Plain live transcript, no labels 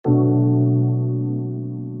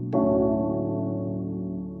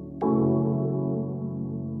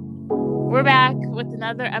with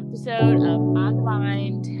another episode of On the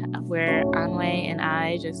Mind, where Anway and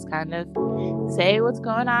I just kind of say what's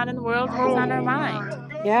going on in the world and what's on our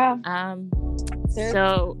mind. Yeah.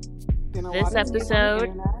 So this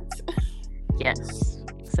episode,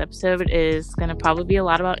 this episode is going to probably be a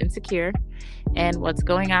lot about Insecure and what's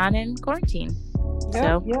going on in quarantine.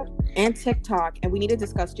 Yep. And TikTok. And we need to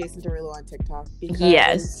discuss Jason Derulo on TikTok.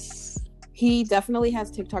 Because he definitely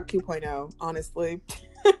has TikTok 2.0, honestly.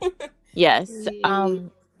 Yes.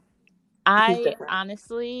 I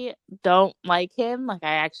honestly don't like him. Like,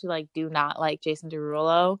 I actually do not like Jason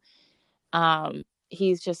Derulo.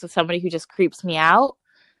 He's just somebody who just creeps me out.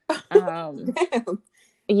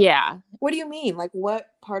 Yeah. What do you mean? Like, what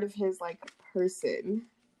part of his person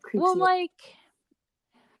creeps you out?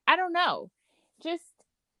 I don't know. Just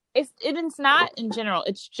it's not in general.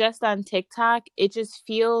 It's just on TikTok. It just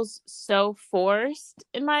feels so forced,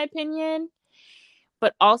 in my opinion.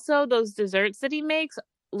 But also, those desserts that he makes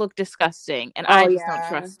look disgusting, and I just don't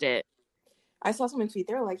trust it. I saw someone tweet,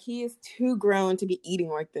 they're like, he is too grown to be eating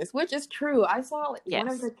like this, which is true. I saw one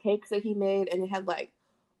of the cakes that he made, and it had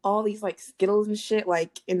all these Skittles and shit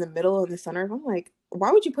in the middle and the center. I'm like, why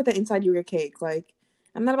would you put that inside your cake?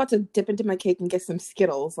 I'm not about to dip into my cake and get some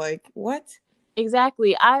Skittles. What?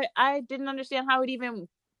 Exactly. I didn't understand how it even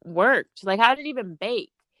worked. How did it even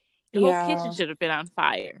bake? The whole kitchen should have been on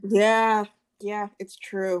fire. Yeah, it's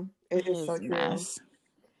true. It is so true. Mess.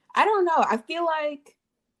 I don't know. I feel like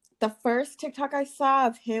the first TikTok I saw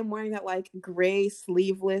of him wearing that gray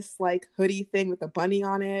sleeveless hoodie thing with a bunny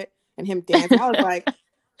on it and him dancing, I was like,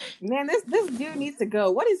 man, this dude needs to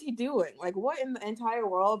go. What is he doing? What in the entire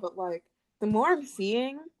world? But the more I'm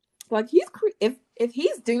seeing, he's if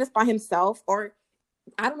he's doing this by himself, or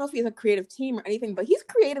I don't know if he has a creative team or anything, but he's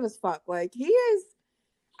creative as fuck. He is.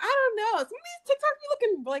 I don't know. Some of these TikToks be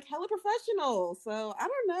looking hella professional. So I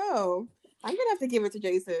don't know. I'm gonna have to give it to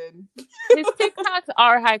Jason. His TikToks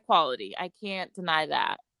are high quality. I can't deny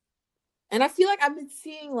that. And I feel like I've been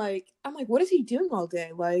seeing I'm like, what is he doing all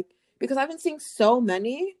day? Because I've been seeing so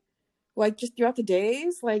many, just throughout the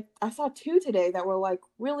days. I saw 2 today that were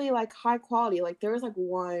really high quality. There was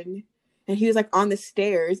one, and he was on the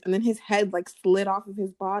stairs, and then his head slid off of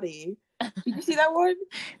his body. Did you see that one?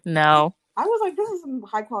 No. I was like, this is some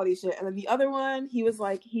high quality shit. And then the other one, he was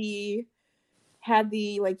he had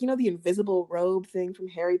the the invisible robe thing from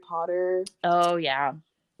Harry Potter. Oh yeah.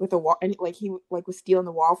 With and he was stealing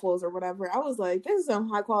the waffles or whatever. I was like, this is some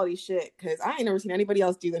high quality shit, because I ain't never seen anybody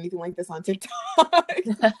else do anything like this on TikTok.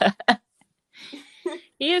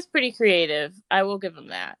 He is pretty creative. I will give him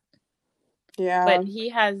that. Yeah. But he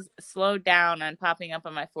has slowed down on popping up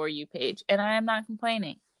on my For You page, and I am not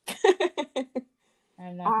complaining.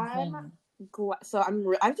 I'm not complaining. So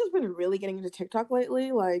I've just been really getting into TikTok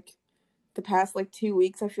lately. The past 2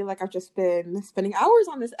 weeks, I feel like I've just been spending hours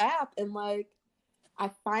on this app, and I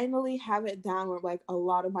finally have it down where a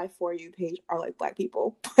lot of my For You page are Black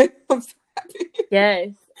people. I'm so happy.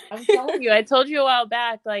 Yes, I'm telling you. I told you a while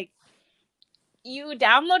back, you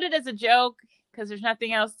download it as a joke because there's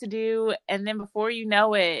nothing else to do, and then before you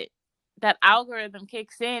know it, that algorithm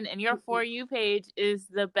kicks in, and your For You page is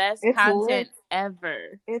the best content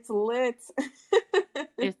ever. It's lit.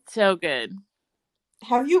 It's so good.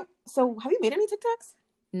 Have you made any TikToks?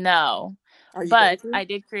 No. But I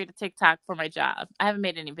did create a TikTok for my job. I haven't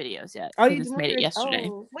made any videos yet. Oh, you just made it yesterday.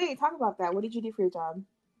 Oh, wait, talk about that. What did you do for your job?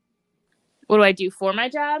 What do I do for my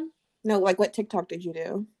job? No, what TikTok did you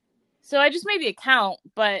do? So I just made the account,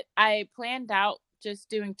 but I planned out just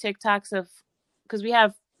doing TikToks because we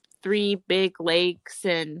have 3 big lakes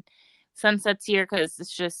and sunsets here, because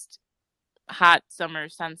it's just hot summer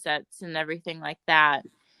sunsets and everything like that.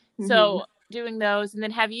 Mm-hmm. So doing those, and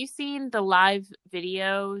then have you seen the live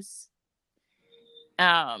videos?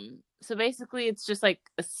 So basically it's just a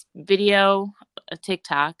video, a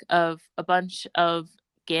TikTok of a bunch of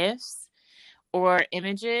GIFs or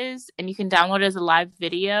images, and you can download it as a live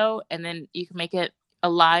video, and then you can make it a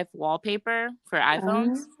live wallpaper for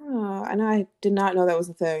iPhones. Oh, and I did not know that was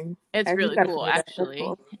a thing. It's really cool, actually.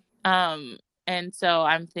 Cool. And so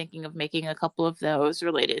I'm thinking of making a couple of those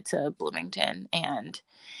related to Bloomington and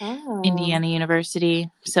Indiana University.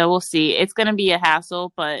 So we'll see. It's going to be a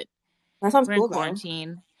hassle, but that sounds we're cool, in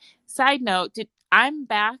quarantine. Though. Side note, I'm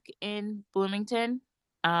back in Bloomington.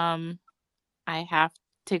 I have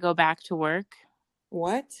to go back to work.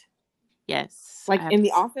 What? Yes. In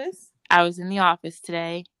the office? I was in the office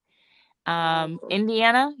today.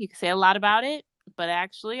 Indiana, you can say a lot about it, but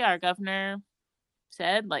actually our governor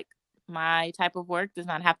said my type of work does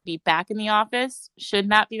not have to be back in the office, should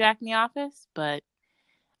not be back in the office, but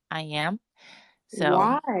I am. So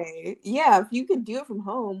why? Yeah, if you can do it from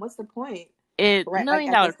home, what's the point? Right, like Million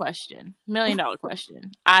at dollar this. question. $1 million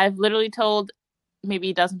question. I've literally told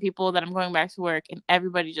maybe a dozen people that I'm going back to work, and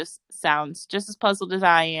everybody just sounds just as puzzled as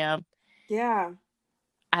I am. Yeah.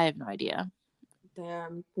 I have no idea.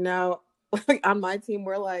 Damn. No. On my team,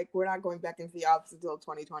 we're not going back into the office until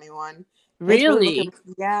 2021. It's really looking,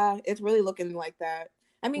 Really? yeah, it's really looking like that.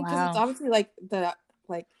 I mean, because it's Wow. obviously like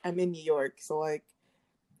I'm in New York, so like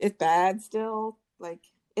it's bad still. Like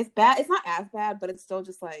it's bad. It's not as bad, but it's still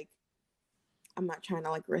just like I'm not trying to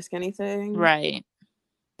like risk anything. Right.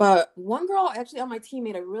 But one girl actually on my team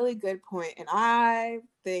made a really good point, and I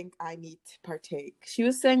think I need to partake. She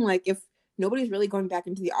was saying like if nobody's really going back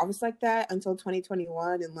into the office like that until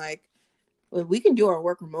 2021, and like we can do our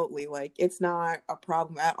work remotely, like it's not a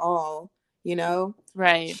problem at all, you know.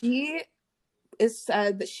 Right. She is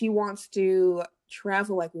said that she wants to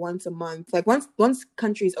travel like once a month, like once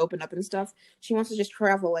countries open up and stuff, she wants to just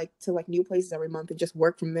travel like to like new places every month and just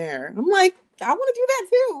work from there. I'm like, I want to do that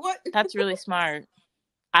too. What? That's really smart.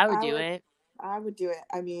 I would I do would it. I would do it.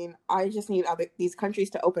 I mean, I just need these countries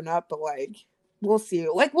to open up, but like we'll see.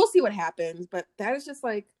 Like we'll see what happens. But that is just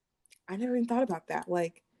like I never even thought about that.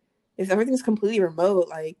 Like if everything's completely remote,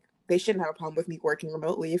 like they shouldn't have a problem with me working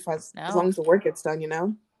remotely if as long No, as the work gets done, you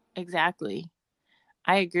know? exactly.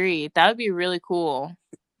 I agree. That would be really cool.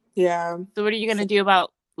 Yeah. So what are you going to So, do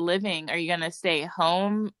about living? Are you going to stay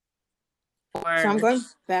home so I'm or going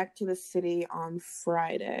back to the city on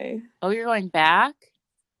Friday. oh, you're going back?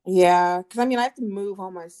 Yeah, because I mean I have to move all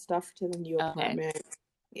my stuff to the new Okay. apartment.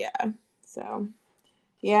 Yeah. So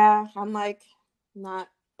yeah, I'm like not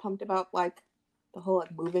pumped about like the whole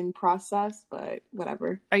like moving process, but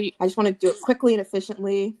whatever. Are you I just want to do it quickly and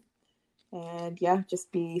efficiently, and yeah,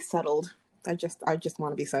 just be settled. I just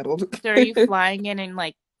want to be settled. so are you flying in and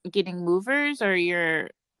like getting movers or your so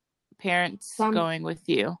parents I'm going with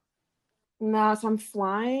you? no, so I'm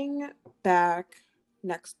flying back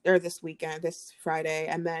next or this weekend, this Friday,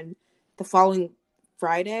 and then the following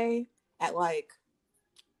Friday at like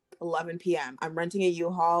 11 p.m. I'm renting a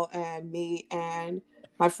U-Haul, and me and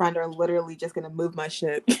my friend are literally just gonna move my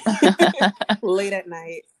shit late at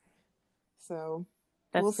night. So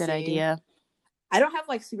we'll That's a good see. idea. I don't have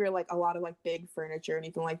like super like a lot of like big furniture or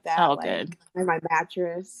anything like that. Oh, Like good. I have my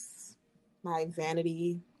mattress, my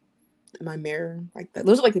vanity, my mirror, like that.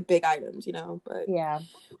 Those are like the big items, you know. But Yeah.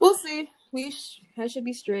 we'll see. I should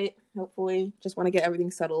be straight. Hopefully, just want to get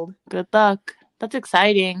everything settled. Good luck. That's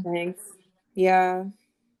exciting. Thanks. Yeah,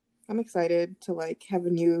 I'm excited to like have a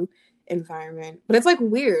new environment, but it's like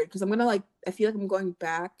weird because I'm gonna like I feel like I'm going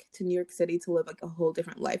back to New York City to live like a whole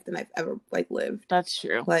different life than I've ever like lived. That's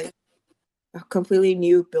true. Like a completely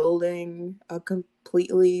new building, a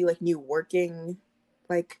completely like new working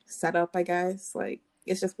like setup, I guess. Like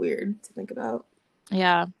it's just weird to think about.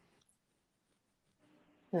 Yeah.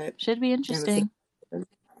 But Should be damn, it's interesting.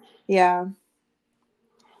 yeah.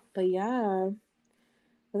 But yeah.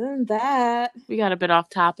 Other than that, We got a bit off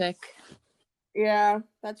topic. yeah,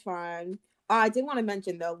 that's fine. I did want to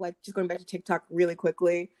mention though, like just going back to TikTok really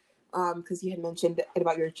quickly, because you had mentioned it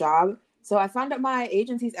about your job. So I found out my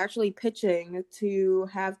agency's actually pitching to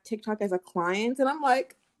have TikTok as a client, and I'm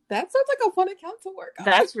like, that sounds like a fun account to work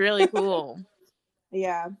That's really on. cool.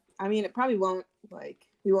 Yeah, I mean, it probably won't like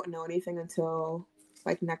we won't know anything until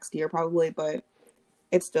like next year probably, but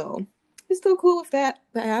it's still cool if that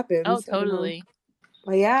Oh, happens. I don't know, totally.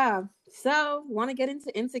 but yeah. So, want to get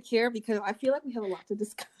into Insecure because I feel like we have a lot to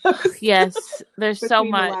discuss. Yes, there's so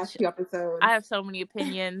Between the last much. two episodes. I have so many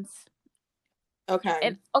opinions. Okay,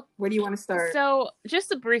 And where do you want to start? so,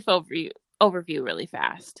 just a brief overview, really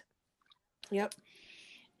fast. Yep.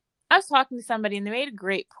 I was talking to somebody and they made a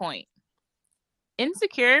great point.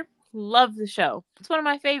 Insecure, love the show. It's one of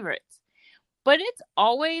my favorites. But it's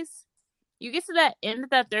always, you get to that end of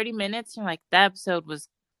that 30 minutes, and you're like, that episode was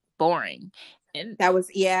boring. And That was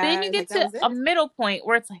then you like get that to was it. a middle point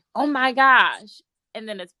where it's like, oh my gosh. And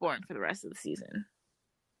then it's boring for the rest of the season.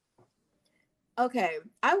 Okay,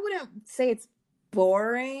 I wouldn't say it's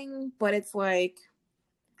boring, but it's like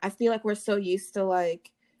I feel like we're so used to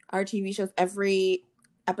like our TV shows every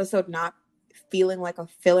episode not feeling like a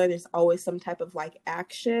filler. There's always some type of like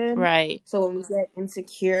action. Right. So when we get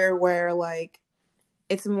Insecure, where like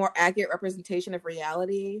it's a more accurate representation of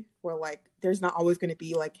reality, where like there's not always going to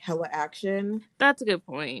be like hella action. That's a good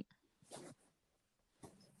point.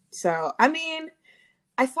 So I mean,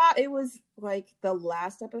 I thought it was like the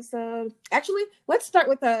last episode. Actually, let's start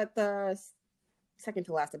with the second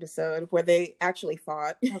to last episode where they actually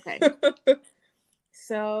fought. Okay.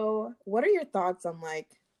 So, what are your thoughts on like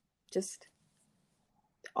just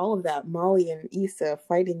all of that Molly and Issa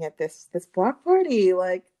fighting at this block party?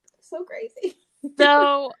 Like so crazy.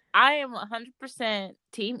 So I am 100%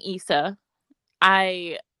 Team Issa.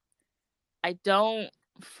 I I don't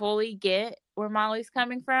fully get where Molly's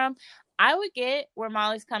coming from. I would get where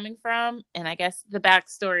Molly's coming from, and I guess the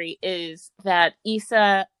backstory is that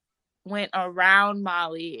Issa went around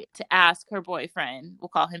Molly to ask her boyfriend, we'll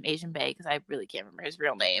call him Asian Bay because I really can't remember his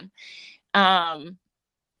real name,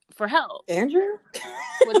 for help. Andrew?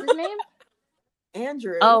 What's his name?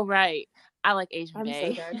 Andrew. Oh, right. I like Asian I'm so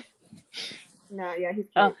Bay. dead. No, yeah, he's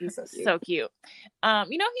Oh, cute. He's so cute. so cute.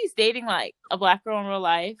 He's dating like a black girl in real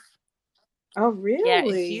life. Oh, Yeah, and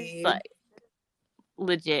she's really? like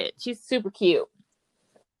legit. She's super cute.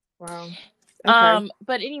 Wow. Okay.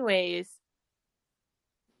 But anyways,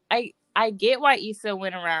 I get why Issa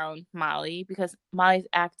went around Molly because Molly's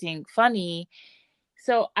acting funny.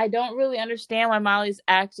 So I don't really understand why Molly's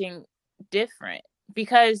acting different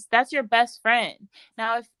because that's your best friend.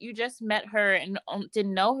 Now, if you just met her and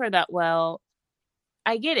didn't know her that well,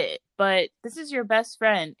 I get it. But this is your best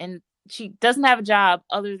friend and she doesn't have a job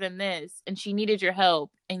other than this and she needed your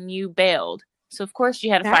help and you bailed. So of course she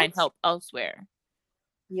had to find That's help elsewhere.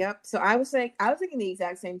 Yep. So I was thinking the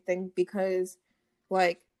exact same thing because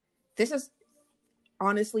like this is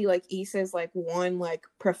honestly like Issa's like one like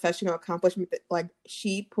professional accomplishment that like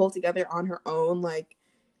she pulled together on her own, like,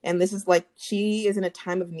 and this is like she is in a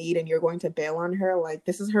time of need and you're going to bail on her. Like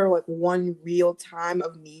this is her like one real time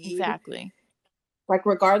of need, Exactly. like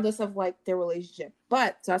regardless of like their relationship.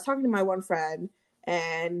 But so I was talking to my one friend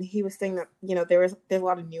and he was saying that, there's a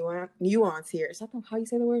lot of nuance here. Is that how you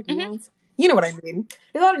say the word, Mm-hmm. nuance? You know what I mean.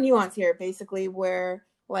 There's a lot of nuance here, basically, where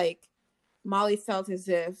like Molly felt as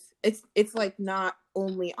if it's like not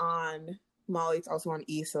only on Molly, it's also on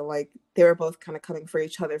Issa. Like they were both kind of coming for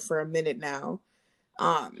each other for a minute now.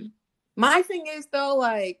 My thing is though,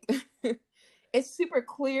 like it's super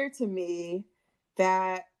clear to me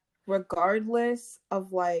that regardless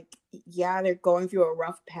of like, yeah, they're going through a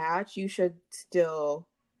rough patch, you should still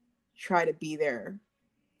try to be there.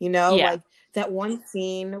 Yeah. Like that one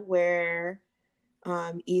scene where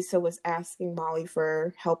Issa was asking Molly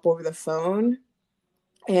for help over the phone,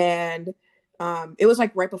 and it was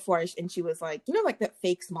like right before, and she was like, like that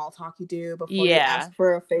fake small talk you do before you Yeah. ask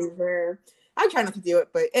for a favor. I try not to do it,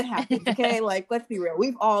 but it happens. Okay, like let's be real,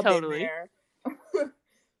 we've all been Totally. there.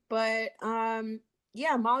 But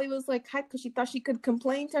yeah, Molly was like hyped because she thought she could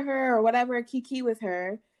complain to her or whatever, kiki with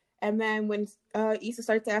her. And then when Issa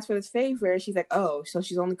starts to ask for this favor, she's like, oh, so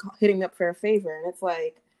she's only hitting me up for a favor. And it's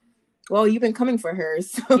like, well, you've been coming for her.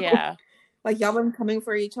 So Yeah. like y'all been coming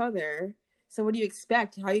for each other. So what do you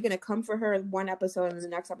expect? How are you going to come for her in one episode and the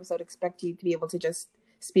next episode expect you to be able to just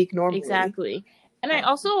speak normally? Exactly. And I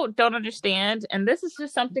also don't understand, and this is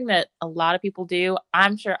just something that a lot of people do.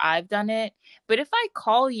 I'm sure I've done it. But if I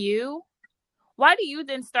call you, why do you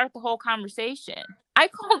then start the whole conversation? I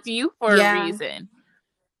called you for a reason.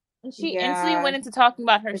 And she instantly went into talking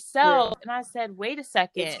about herself. And I said, wait a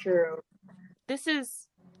second. It's true. This is,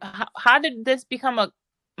 how did this become a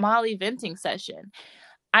Molly venting session?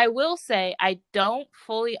 I will say, I don't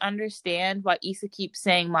fully understand why Issa keeps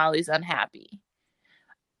saying Molly's unhappy.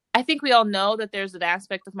 I think we all know that there's an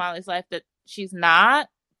aspect of Molly's life that she's not,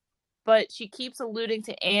 but she keeps alluding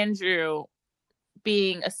to Andrew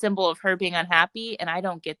being a symbol of her being unhappy, and I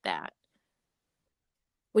don't get that.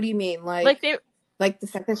 What do you mean? Like the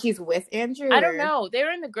fact that she's with Andrew? I don't know. They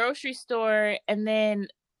were in the grocery store, and then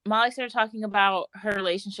Molly started talking about her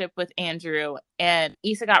relationship with Andrew, and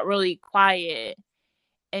Issa got really quiet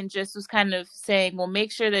and just was kind of saying, well,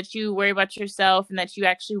 make sure that you worry about yourself and that you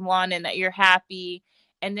actually won and that you're happy.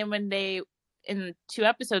 And then when they, in 2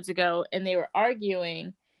 episodes ago, and they were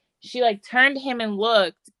arguing, she like turned to him and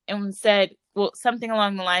looked and said, well, something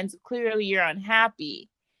along the lines of, clearly you're unhappy.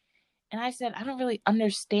 And I said, I don't really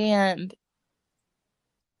understand.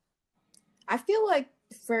 I feel like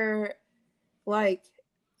for like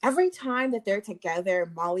every time that they're together,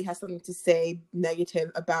 Molly has something to say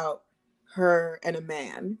negative about her and a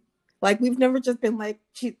man. Like we've never just been like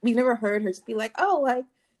we've never heard her just be like, oh, like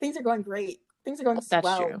things are going great, things are going That's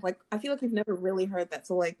swell. true. Like I feel like we've never really heard that.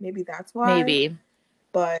 So like maybe that's why. Maybe.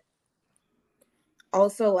 But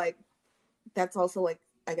also like that's also like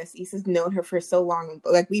I guess Issa's known her for so long.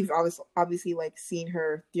 But like we've obviously like seen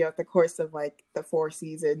her throughout the course of like the 4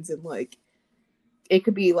 seasons, and like it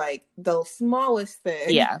could be like the smallest thing.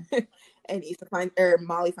 Yeah. And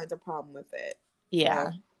Molly finds a problem with it. Yeah,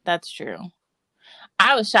 so. That's true.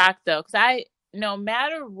 I was shocked though, because no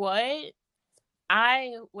matter what,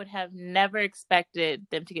 I would have never expected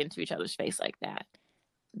them to get into each other's face like that.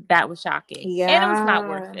 That was shocking. Yeah. And it was not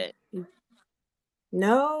worth it.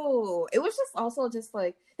 No, it was just also just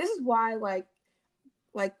like, this is why like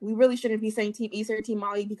Like, we really shouldn't be saying Team Issa or Team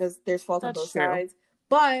Molly because there's fault on That's both true. sides.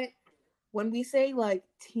 But when we say like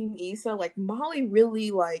Team Issa, like Molly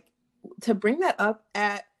really like to bring that up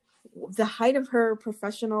at the height of her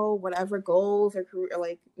professional whatever goals or career,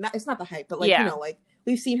 like not it's not the height, but like Yeah, like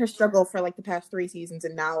we've seen her struggle for like the past 3 seasons,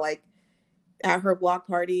 and now like at her block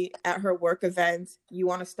party, at her work events, you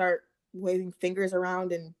want to start waving fingers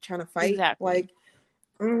around and trying to fight, exactly. like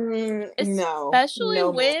no, Especially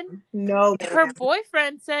no, when man, no, her man.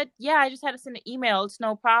 boyfriend said, "Yeah, I just had to send an email. It's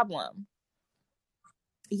no problem."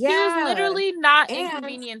 He was Yeah, literally not and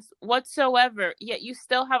inconvenienced whatsoever, yet you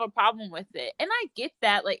still have a problem with it. And I get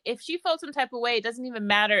that. Like, if she felt some type of way, it doesn't even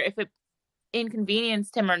matter if it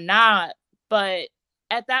inconvenienced him or not. But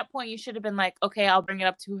at that point, you should have been like, okay, I'll bring it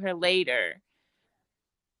up to her later.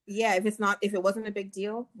 yeah, if it wasn't a big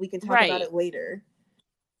deal, we can talk about Right. it later.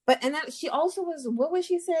 But and then she also was, what was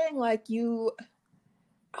she saying? Like,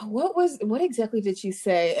 what exactly did she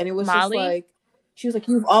say? And it was just Molly? like, she was like,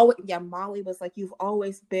 you've always, yeah, Molly was like, you've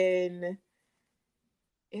always been,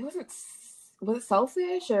 it wasn't, was it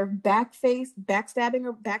selfish or backstabbing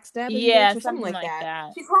or backstabbing Yeah, bitch or something something like like that.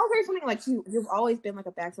 that. She called her something like, you've always been like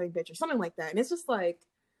a backstabbing bitch or something like that. And it's just like,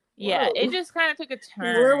 Yeah, it whoa, just kind of took a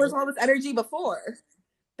where was turn. all this energy before?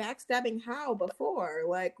 Backstabbing how before?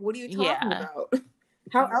 Like, what are you talking Yeah, about?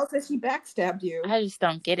 How else has she backstabbed you? I just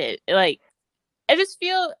don't get it. Like, I just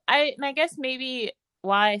feel and I guess maybe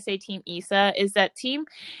why I say Team Issa is that team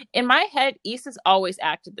in my head, Issa's always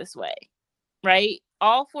acted this way, right?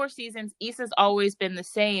 All 4 seasons, Issa's always been the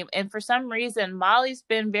same. And for some reason, Molly's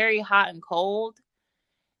been very hot and cold.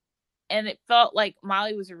 And it felt like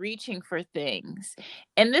Molly was reaching for things.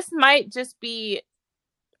 And this might just be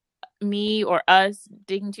me or us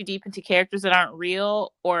digging too deep into characters that aren't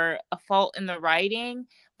real or a fault in the writing,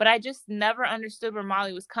 but I just never understood where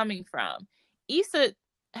Molly was coming from. Issa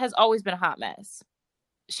has always been a hot mess.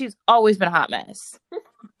 She's always been a hot mess.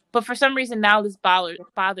 But for some reason now this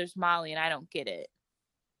bothers Molly and I don't get it.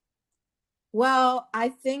 Well, I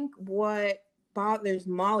think what bothers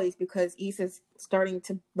Molly is because Issa's starting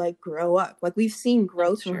to like grow up. Like, we've seen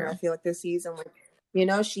growth That's from her, I true. feel like, this season.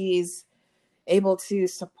 Like, she's able to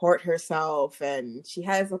support herself, and she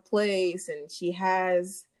has a place, and she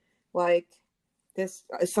has like this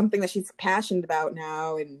something that she's passionate about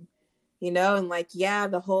now. And and like, yeah,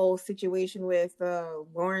 the whole situation with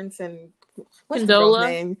Lawrence and what's the girl's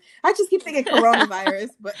Condola. name? I just keep thinking coronavirus,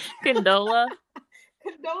 but Condola.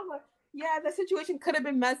 Condola. Yeah, the situation could have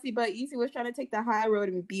been messy, but Issa was trying to take the high road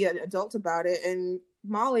and be an adult about it. And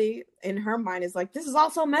Molly, in her mind, is like, this is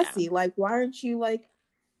all so Yeah. messy. Like, why aren't you like,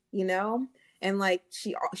 you know? And like,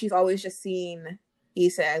 she's always just seen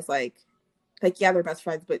Issa as like, yeah, they're best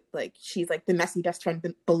friends, but like, she's like the messy best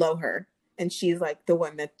friend below her, and she's like the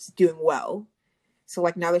one that's doing well. So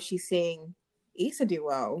like, now that she's seeing Issa do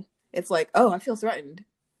well, it's like, oh, I feel threatened.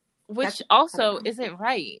 Which That's, I don't also know. isn't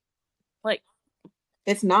right. Like,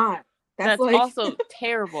 It's not. That's that's like also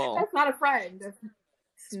terrible. that's not a friend. That's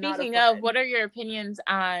not a Speaking of, friend. what are your opinions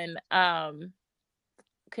on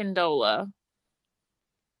Condola?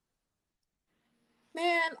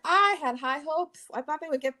 Man, I had high hopes. I thought they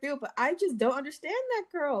would get through, but I just don't understand that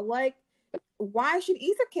girl. Like, why should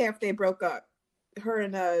Issa care if they broke up? Her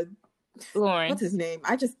and what's his Lawrence. name?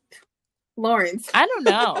 Lawrence. I don't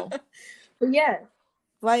know. But yeah,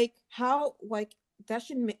 like, how, like, that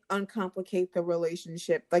should uncomplicate the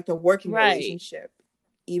relationship, like the working Right. relationship,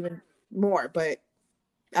 even more. But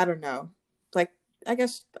I don't know. Like, I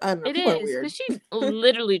guess I don't know. It People are is weird. because she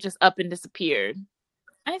literally just up and disappeared.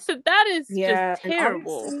 I said that is just Yeah, and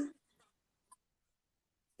terrible. obviously,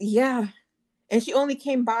 yeah. And she only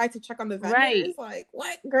came by to check on the vendors. Right. Like,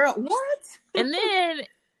 what, girl? What? And then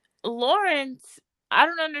Lawrence, I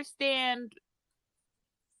don't understand.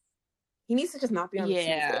 He needs to just not be on the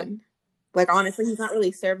Yeah. season. Like, honestly, he's not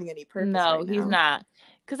really serving any purpose No, right he's now. not.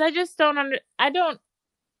 Because I just don't I don't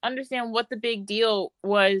understand what the big deal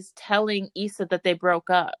was telling Issa that they broke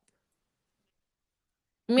up.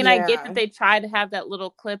 I mean, I get that Yeah. they tried to have that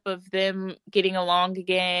little clip of them getting along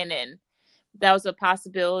again and that was a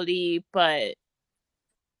possibility, but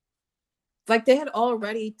Like, they had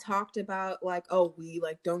already talked about, like, oh, we,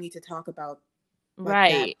 like, don't need to talk about, like,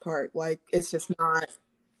 that right. part. Like, it's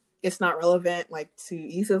not relevant, like,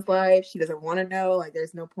 to Issa's life. She doesn't want to know. Like,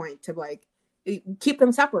 there's no point to, like, keep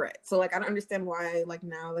them separate. So, like, I don't understand why, like,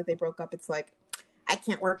 now that they broke up, it's like, I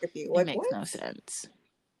can't work with you. It Like, makes what? no sense.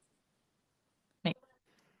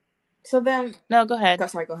 So then, No, go ahead.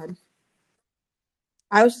 sorry, go ahead.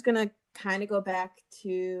 I was just gonna kind of go back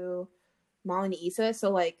to Molly and Issa. So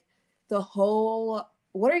like,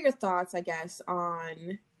 what are your thoughts, I guess,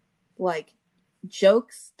 on like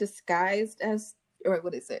jokes disguised as or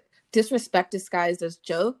what is it? Disrespect disguised as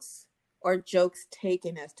jokes, or jokes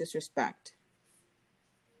taken as disrespect?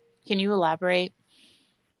 Can you elaborate?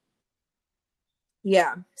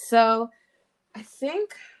 Yeah. So I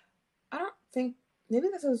think I don't think maybe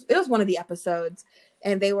it was one of the episodes,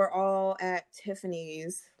 and they were all at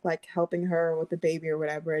Tiffany's, like helping her with the baby or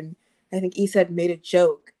whatever. And I think Issa had made a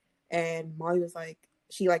joke, and Molly was like,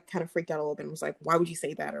 she like kind of freaked out a little bit and was like, "Why would you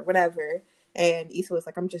say that?" or whatever. And Issa was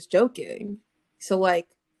like, "I'm just joking." So like,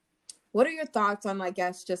 what are your thoughts on, I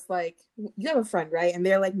guess, just like you have a friend, right? And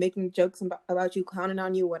they're like making jokes about you, clowning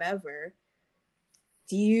on you, whatever.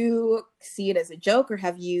 Do you see it as a joke, or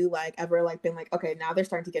have you like ever like been like, okay, now they're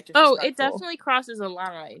starting to get Oh, it disrespectful? definitely crosses a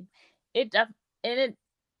line. It def in it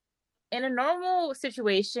in a normal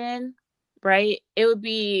situation, right? It would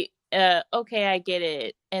be okay, I get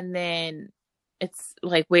it. And then it's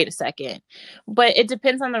like, wait a second. But it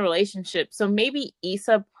depends on the relationship. So maybe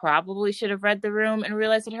Issa probably should have read the room and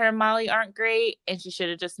realized that her and Molly aren't great, and she should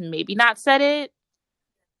have just maybe not said it,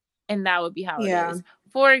 and that would be how it Yeah. is.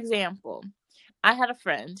 For example, I had a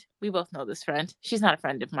friend. We both know this friend. She's not a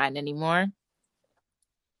friend of mine anymore.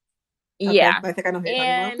 Okay. Yeah. I think I know who you're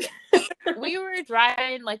talking about. And we were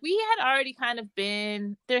driving, like we had already kind of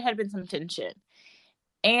been, there had been some tension.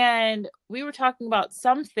 And we were talking about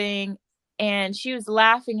something, and she was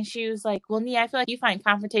laughing, and she was like, "Well, Nia, I feel like you find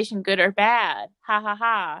confrontation good or bad. Ha ha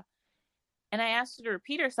ha." And I asked her to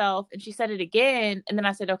repeat herself, and she said it again. And then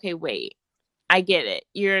I said, "Okay, wait. I get it.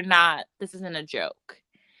 You're not, this isn't a joke.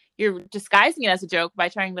 You're disguising it as a joke by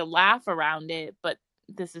trying to laugh around it, but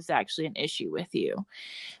this is actually an issue with you."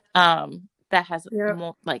 That has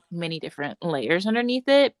Yep. like many different layers underneath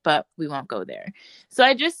it, but we won't go there. So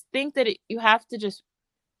I just think that you have to just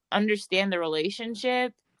understand the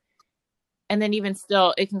relationship, and then even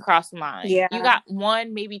still it can cross the line. You Yeah. got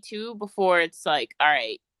one, maybe two before it's like, all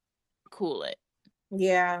right, cool it.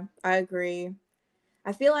 Yeah. I agree.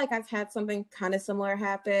 I feel like I've had something kind of similar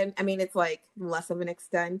happen. I mean, it's like less of an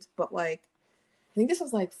extent, but like I think this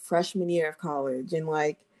was like freshman year of college, and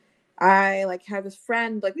like I like had this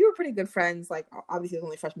friend, like we were pretty good friends. Like obviously it was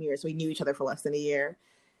only freshman year, so we knew each other for less than a year.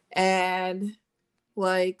 And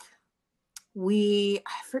like I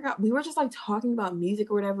forgot, we were just like talking about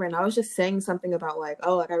music or whatever, and I was just saying something about like,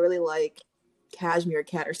 oh, like I really like Cashmere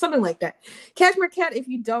Cat or something like that. Cashmere Cat, if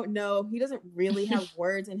you don't know, he doesn't really have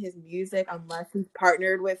words in his music unless he's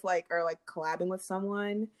partnered with like or like collabing with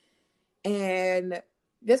someone. And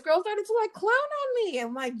this girl started to like clown on me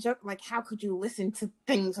and like joke like, how could you listen to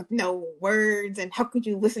things with no words, and how could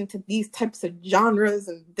you listen to these types of genres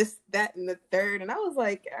and this, that, and the third. And I was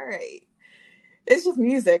like, all right, it's just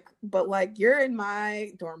music, but like you're in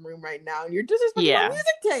my dorm room right now and you're disrespecting my Yeah. music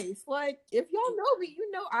taste. Like if y'all know me,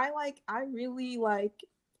 you know I really like,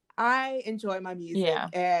 I enjoy my music, Yeah.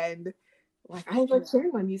 and like I enjoy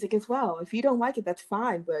sharing my music as well. If you don't like it, that's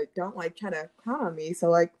fine, but don't like try to clown on me. So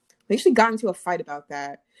like they actually got into a fight about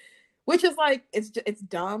that, which is like it's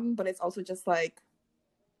dumb, but it's also just like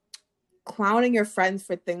clowning your friends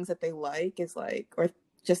for things that they like is like, or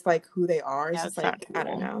just like who they are. It's Yeah, just it's not like I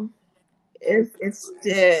don't cool. know. It rubs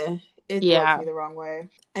Yeah. me the wrong way.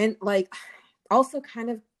 And like also kind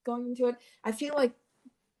of going into it, I feel like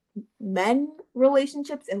men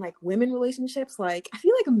relationships and like women relationships, like I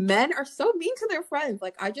feel like men are so mean to their friends.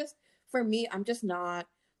 Like I just, for me, I'm just not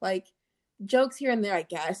like, jokes here and there I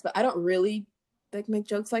guess, but I don't really like make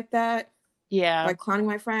jokes like that, Yeah. like clowning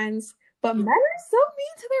my friends. But men are so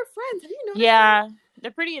mean to their friends. Have you noticed that? Yeah. They're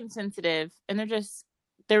pretty insensitive, and they're just,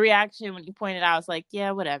 their reaction when you point it out is like, yeah,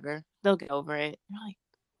 whatever. They'll get over it. You're like,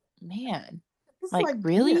 man, It's like, like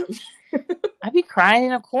really? damn. I'd be crying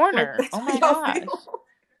in a Like corner. that's Oh how my y'all gosh.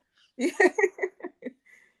 feel.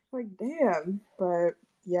 Like damn. But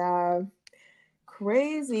yeah,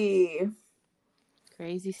 crazy.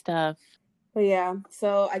 Crazy stuff. But yeah,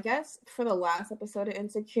 so I guess for the last episode of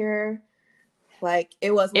Insecure, like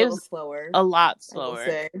it was a It little was slower, a lot I will slower.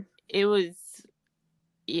 say. It was,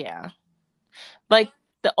 yeah. Like,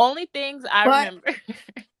 the only things I But remember,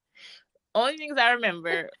 only things I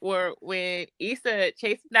remember were when Issa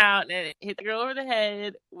chased him down and hit the girl over the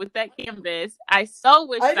head with that canvas. I so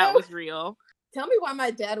wish I that know. was real. Tell me why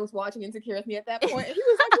my dad was watching Insecure with me at that point, and he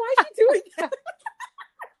was like, "Why is she doing that?"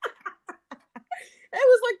 It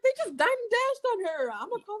was like they just dined and dashed on her. I'm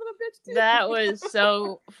gonna call them a bitch too. That was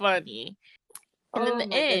so funny. And then Oh the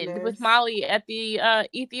my end with goodness. Molly at the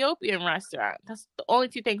Ethiopian restaurant. That's the only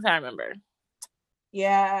two things I remember.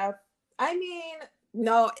 Yeah, I mean,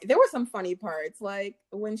 no, there were some funny parts, like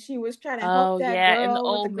when she was trying to help Oh that yeah, and the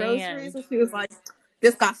girl with the old groceries, man. and she was like,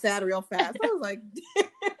 "This got sad real fast." I was like,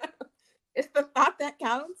 "It's the thought that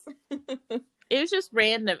counts." It was just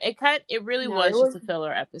random. It really No, it was just was. a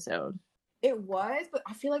filler episode. It was, but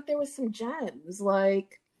I feel like there was some gems.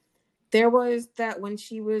 Like there was that when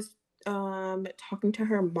she was talking to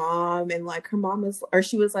her mom, and like her mom was, or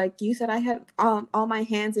she was like, you said I had all my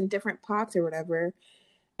hands in different pots or whatever,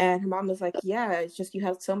 and her mom was like, yeah, it's just you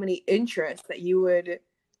have so many interests that you would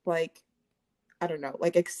like, I don't know,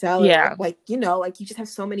 like excel, or Yeah. like, you know, like you just have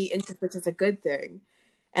so many interests, which is a good thing.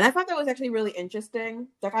 And I thought that was actually really interesting.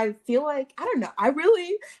 Like I feel like, I don't know, I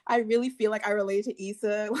really feel like I relate to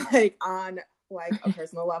Issa like on like a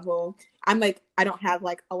personal level. I'm like, I don't have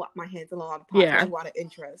like a lot my hands in a lot of pots, but I Yeah. have a lot of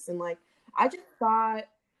interests. And like I just thought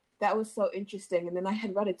that was so interesting. And then I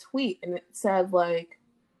had read a tweet and it said like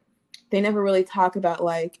they never really talk about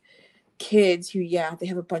like kids who, yeah, they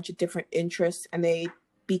have a bunch of different interests and they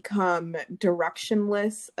become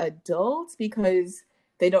directionless adults because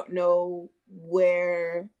they don't know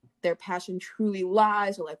where their passion truly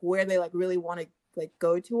lies, or like where they like really want to like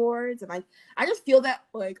go towards. And I just feel that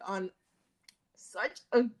like on such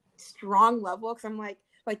a strong level, because I'm like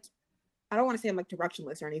I don't want to say I'm like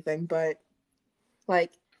directionless or anything, but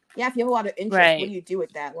like, yeah, if you have a lot of interest, what Right. do you do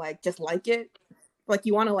with that? Like just like it, like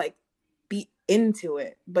you want to like be into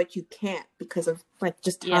it, but you can't because of like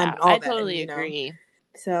just time Yeah, and all I that. And totally you know, agree.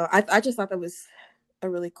 so I just thought that was a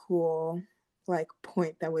really cool like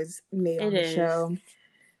point that was made It on the is. show.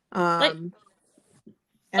 Like, And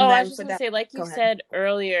I was then just for gonna that, say, like you go ahead. said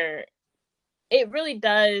earlier, it really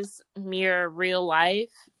does mirror real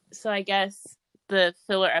life. So I guess the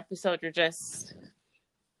filler episodes are just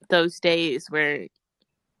those days where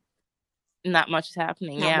not much is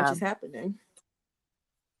happening. Not much Yeah. is happening.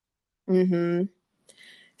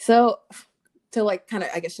 So to like kind of,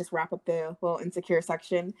 I guess, just wrap up the little insecure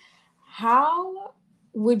section, how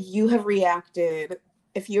would you have reacted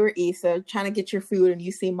if you were Issa trying to get your food and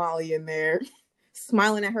you see Molly in there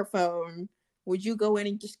smiling at her phone? Would you go in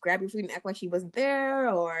and just grab your food and act like she wasn't there,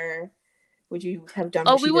 or would you have done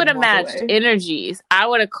Oh, what we she did would and have walk matched away? energies. I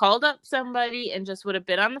would have called up somebody and just would have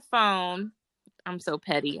been on the phone. I'm so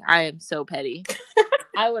petty. I am so petty.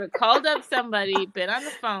 I would have called up somebody, been on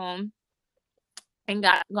the phone, and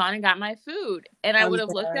gone and got my food. And I I'm would have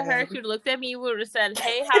looked at her. dead. She would have looked at me. Would have said,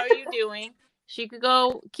 "Hey, how are you doing?" She could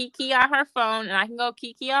go kiki on her phone, and I can go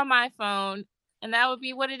kiki on my phone, and that would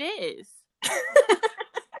be what it is.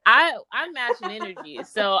 I'm matching energy,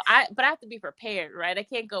 but I have to be prepared, right? I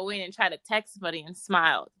can't go in and try to text somebody and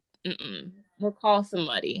smile. We'll call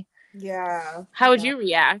somebody. Yeah. How would you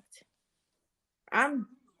react? I'm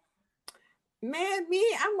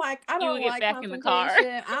I'm like, I You would don't get like back in the car.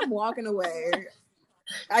 confrontation. I'm walking away.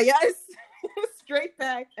 I guess straight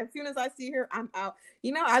back. As soon as I see her, I'm out.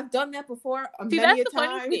 You know, I've done that before See, many that's a the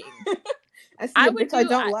funny time. thing. I see I a would bitch I do.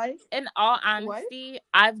 don't like. In all What? honesty,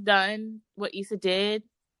 I've done what Issa did,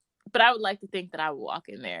 but I would like to think that I would walk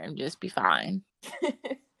in there and just be fine.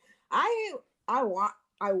 I want.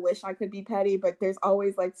 I wish I could be petty, but there's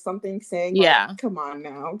always like something saying Yeah. like, "Come on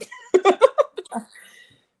now."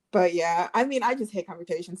 But yeah, I mean, I just hate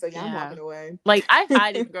confrontation, so yeah, I'm walking away. Like I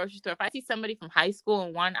hide in the grocery store. If I see somebody from high school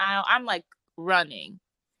in one aisle, I'm like running.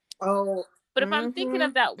 Oh. But if I'm thinking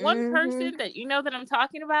of that one person that you know that I'm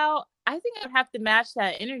talking about, I think I'd have to match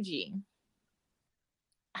that energy.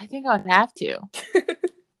 I think I would have to.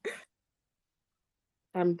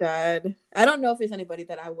 I'm dead. I don't know if there's anybody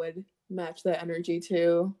that I would match that energy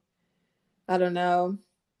to. I don't know.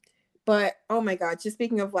 But oh my god, just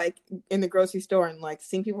speaking of like in the grocery store and like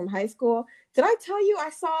seeing people from high school, did I tell you I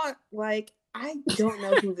saw like, I don't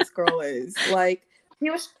know who this girl is. Like she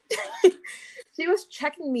was she was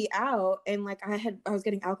checking me out, and like I was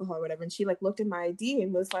getting alcohol or whatever, and she like looked at my ID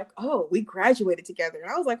and was like, "Oh, we graduated together."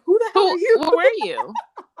 And I was like, "Who the hell are you?" Where were you?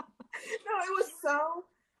 No, it was so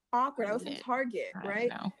awkward. I was in Target,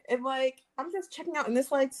 right? And like I'm just checking out, and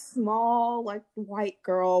this like small like white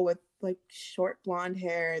girl with like short blonde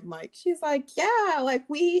hair, and like she's like, "Yeah, like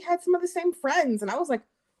we had some of the same friends." And I was like,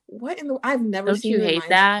 "What in the? I've never seen you in my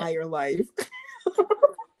entire life."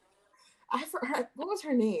 I forgot what was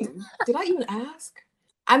her name. Did I even ask?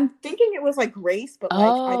 I'm thinking it was like Grace, but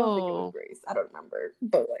like I don't think it was Grace. I don't remember.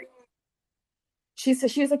 But like she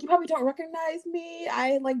was like, "You probably don't recognize me.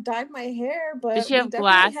 I like dyed my hair, but did she we have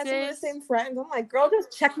definitely glasses? had some of the same friends." I'm like, "Girl,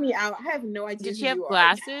 just check me out. I have no idea." Did who she have you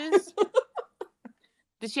glasses?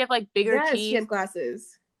 Did she have like bigger teeth? Yes, she had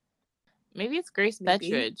glasses. Maybe it's Grace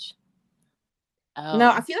Bettridge. Oh. No,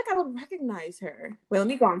 I feel like I would recognize her. Wait, let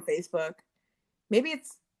me go on Facebook.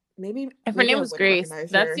 If her name was Grace,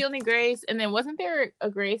 that's the only Grace. And then wasn't there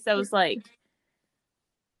a Grace that was like,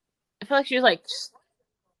 I feel like she was like,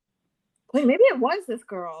 wait, maybe it was this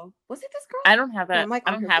girl. Was it this girl? I don't have that. No, I'm like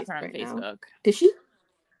I don't have her on right Facebook. Now. Did she?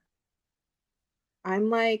 I'm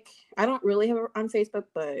like, I don't really have her on Facebook,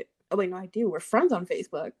 but oh wait, no, I do. We're friends on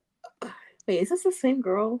Facebook. Wait, is this the same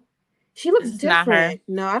girl? She looks It's not her. different.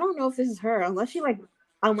 No, I don't know if this is her. Unless she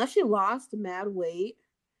lost mad weight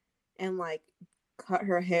and like cut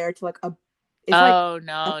her hair to like it's like Oh, a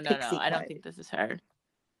no. pixie I don't cut. think this is her.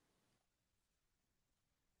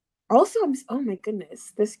 Also, oh my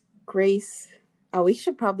goodness, this Grace. Oh, we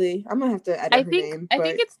should probably. I'm gonna have to edit her name, I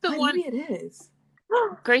think but it's the maybe one, it is.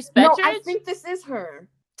 Grace No, I Bedridge. think this is her.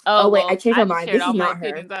 Oh, Oh wait, I well, changed my I just mind. shared This is all my not her.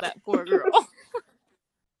 opinions on that poor girl.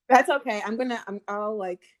 That's okay. I'll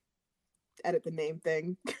like edit the name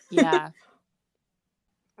thing. Yeah.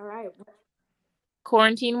 All right.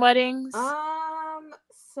 Quarantine weddings.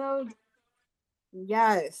 So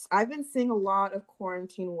yes, I've been seeing a lot of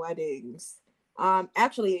quarantine weddings.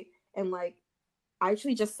 Actually, and like I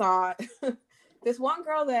actually just saw this one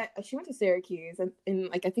girl that she went to Syracuse and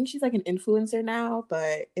like I think she's like an influencer now,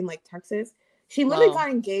 but in like Texas. She literally Whoa. got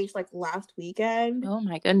engaged like last weekend Oh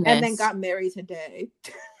my and goodness. then got married today.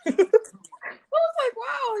 I was like,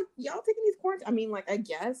 wow, like, y'all taking these quarantine. I mean, like, I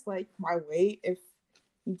guess, like, why wait if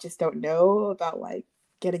you just don't know about like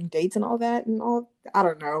getting dates and all that and all? I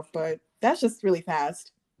don't know, but that's just really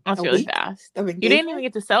fast. That's A really week fast. of You didn't even engagement?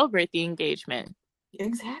 get to celebrate the engagement.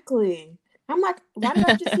 Exactly. I'm like, why did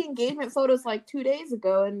I just see engagement photos like 2 days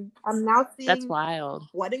ago and I'm now That's seeing wild.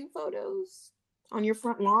 wedding photos on your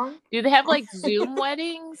front lawn? Do they have like Zoom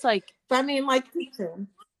weddings? Like, I mean, like,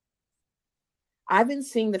 I've been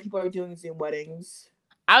seeing that people are doing Zoom weddings.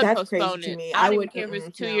 I would That's crazy postpone to it. me. I I don't even would, care if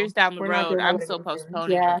it's 2 no, years down the we're not road. doing a I'm wedding still in Zoom.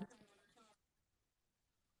 postponing Yeah. it.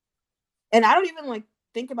 And I don't even like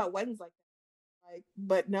think about weddings like that. Like,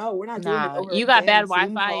 but no, we're not doing it Nah, over a you got damn bad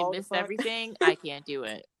Zoom Wi-Fi and call. The missed fuck? everything. I can't do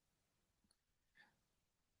it.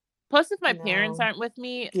 Plus, if my parents No. aren't with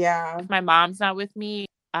me, Yeah. if my mom's not with me,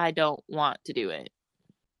 I don't want to do it.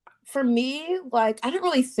 For me, like, I don't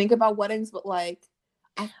really think about weddings, but like,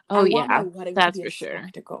 I want my wedding to that's be a for sure.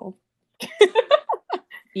 spectacle.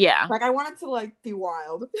 Yeah. Like, I want it to like be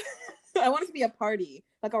wild. I want it to be a party,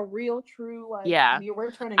 like a real, true, like, Yeah.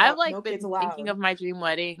 we're turning I've up, like no been kids allowed. thinking of my dream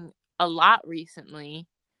wedding a lot recently,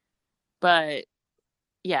 but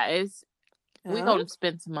yeah, we gonna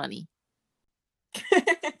spend some money.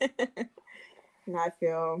 And I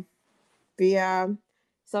feel, but yeah.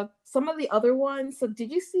 So some of the other ones. So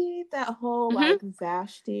did you see that whole like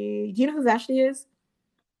Vashti? Do you know who Vashti is?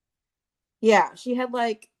 Yeah, she had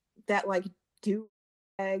like that like do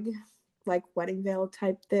rag like wedding veil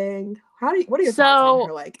type thing. What are your thoughts on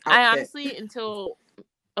her like outfit? I honestly, until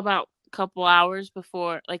about a couple hours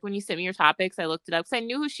before, like when you sent me your topics, I looked it up because I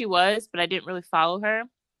knew who she was, but I didn't really follow her.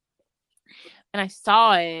 And I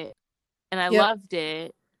saw it and I loved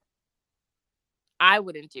it. I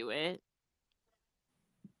wouldn't do it.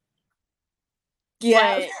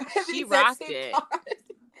 Yeah, but she rocked it.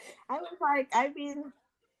 I was like, I mean,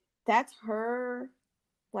 that's her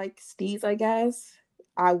like steez, I guess.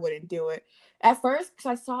 I wouldn't do it at first because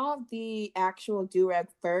I saw the actual do-rag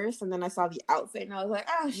first, and then I saw the outfit, and I was like,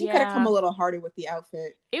 she could have come a little harder with the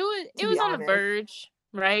outfit. It was on the verge,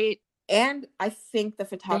 right? And I think the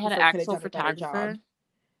photographer could have done a better job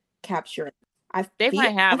capturing. They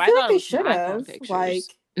might have. I feel like they should have. Like,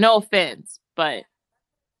 no offense, but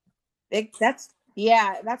that's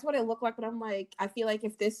what it looked like. But I'm like, I feel like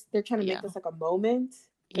if they're trying to make this like a moment,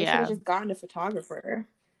 they should have just gotten a photographer.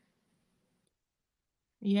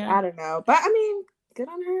 Yeah, I don't know, but I mean, good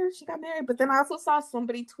on her. She got married. But then I also saw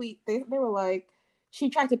somebody tweet. They were like,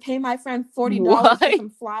 she tried to pay my friend $40 for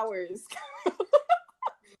some flowers.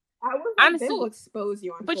 I was like, they will expose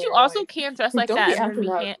you on But Twitter. you also like, can't dress like that and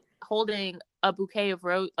then be holding a bouquet of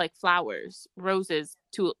flowers, roses,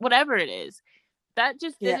 to whatever it is. That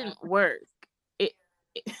just didn't work.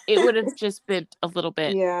 It would have just been a little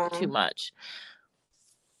bit too much.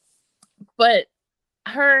 But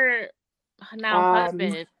her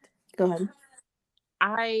husband, go ahead.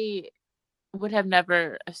 I would have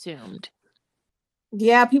never assumed.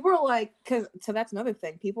 Yeah, people were like, so that's another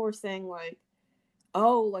thing. People were saying like,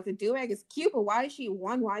 oh, like the do-rag is cute, but why is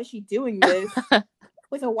she doing this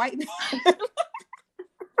with a white man?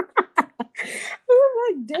 I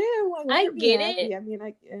was like, damn, like, I get it. I mean,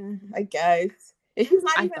 I guess. She's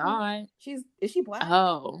not is she black?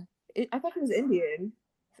 Oh. I thought she was Indian.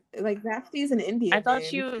 Like, Vashti's an Indian. I thought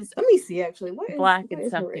she was. Let me see, actually. What black is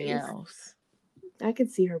and something else? I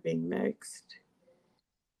could see her being mixed.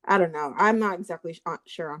 I don't know. I'm not exactly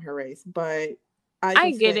sure on her race, but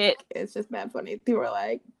I get it. It's just mad funny. People are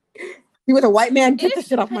like, you with a white man, get this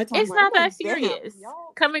shit off my timeline. It's not that serious.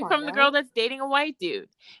 Coming from the girl that's dating a white dude.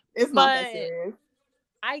 It's not that serious.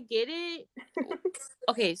 I get it.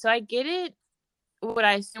 Okay, so I get it what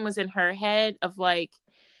I assume was in her head of like,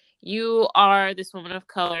 you are this woman of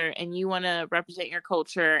color and you want to represent your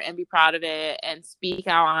culture and be proud of it and speak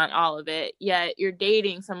out on all of it. Yet you're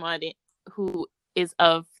dating somebody who is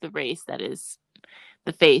of the race that is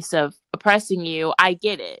the face of oppressing you. I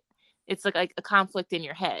get it. It's like a conflict in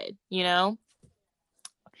your head, you know?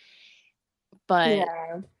 But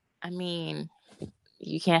Yeah. I mean,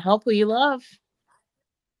 you can't help who you love.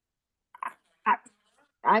 I,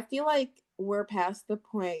 I feel like we're past the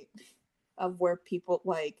point of where people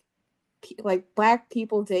like black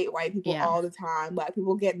people date white people Yeah. all the time. Black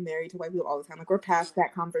people get married to white people all the time. Like we're past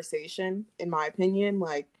that conversation, in my opinion.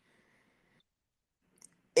 Like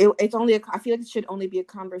it's only I feel like it should only be a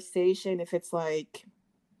conversation if it's like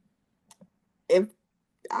if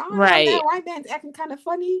I don't know, Right. that white man's acting kind of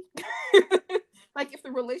funny. Like if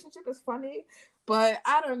the relationship is funny, but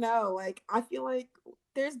I don't know. Like I feel like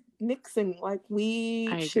there's mixing. Like we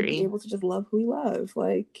I should be agree. able to just love who we love.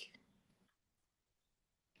 Like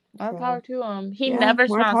More power so, to him. He yeah, never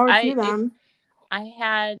more smiles. power to If them. I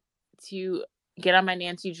had to get on my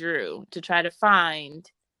Nancy Drew to try to find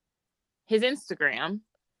his Instagram,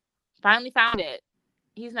 finally found it.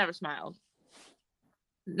 He's never smiled.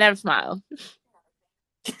 Never smiled.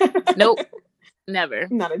 Nope. Never.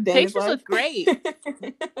 Not a day in his Pictures life. look great.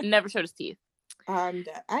 Never showed his teeth. And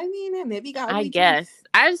I mean, maybe he got I ugly guess. teeth.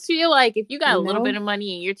 I just feel like if you got You a little know? bit of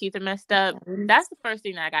money and your teeth are messed up, that's the first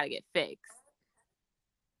thing that I gotta get fixed.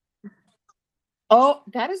 Oh,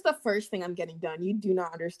 that is the first thing I'm getting done. You do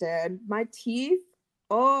not understand. My teeth.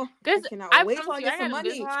 Oh, I cannot I wait till promise I you, get I some got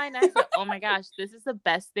money. Invisalign. And I said, "Oh my gosh, this is the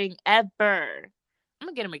best thing ever. I'm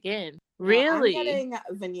gonna get them again." No, I'm Really? getting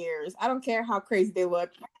veneers. I don't care how crazy they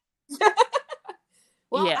look.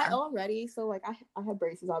 Well, I Yeah. already so like I had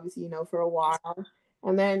braces obviously, for a while.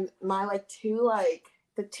 And then my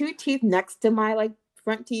the two teeth next to my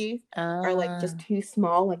front teeth are like just too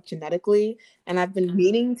small, like genetically. And I've been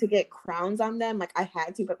meaning to get crowns on them. Like I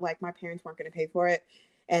had to, but like my parents weren't gonna pay for it.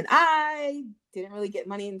 And I didn't really get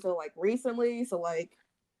money until like recently. So like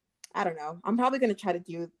I don't know. I'm probably gonna try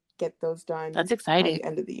to get those done That's by exciting. the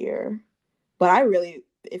end of the year. But I really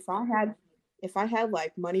if I had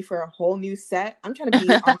like money for a whole new set, I'm trying to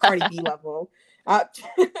be on Cardi B level. I'm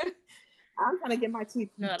trying to get my teeth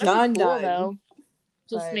No, that'd be done. cool though.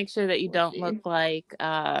 Just But make sure that you we'll don't look see. like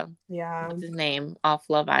Yeah. what's his name off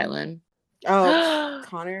Love Island. Oh,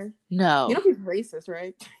 Connor. No. You know he's racist,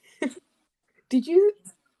 right? Did you?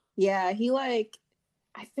 Yeah, he I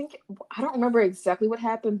think I don't remember exactly what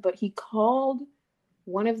happened, but he called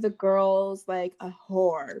one of the girls like a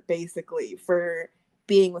whore, basically, for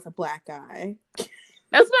being with a black guy.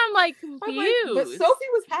 That's why I'm like I'm confused. like, but Sophie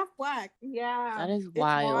was half black. Yeah. That is It's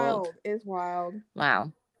wild. wild. It's wild.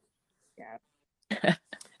 Wow. Yeah.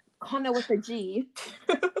 Connor with a G.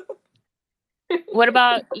 What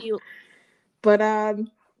about you? But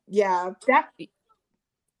yeah, back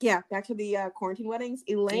to the quarantine weddings.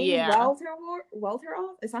 Elaine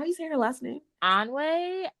Welteroth. Is that how you say her last name?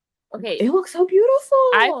 Anway? Okay. It looks so beautiful.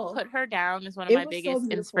 I've put her down as one of my biggest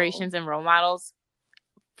inspirations and role models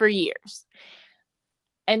for years.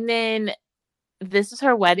 And then this is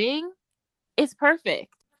her wedding. It's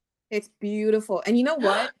perfect. It's beautiful. And you know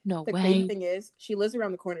what? No the way. crazy thing is, she lives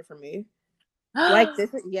around the corner from me. Like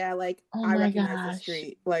this is oh I recognize the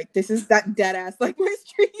street. Like this is that dead ass like my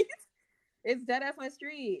street. It's dead ass my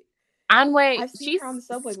street. Anway, I've seen she's her on the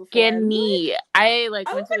subway before. skinny. I went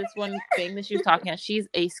to this one thing that she was talking about. She's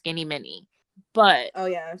a skinny mini. But oh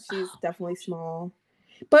yeah, she's definitely small.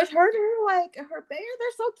 But her bear,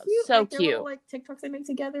 they're so cute. So like cute. Their little like TikToks they make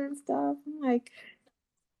together and stuff. I'm like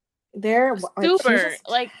they're super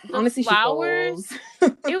like the honestly, flowers.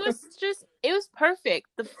 It was perfect.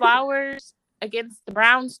 The flowers against the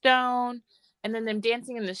brownstone, and then them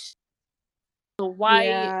dancing in the white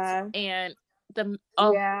and the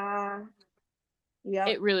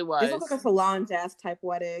it really was. This looked like a Solange ass type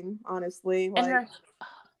wedding, honestly. Like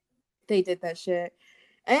they did that shit,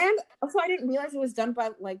 and also I didn't realize it was done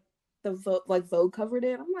by like the Vogue covered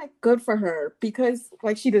it. I'm like, good for her because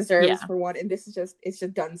like she deserves for one, and this is it's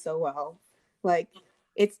just done so well. Like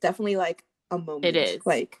it's definitely like a moment. It is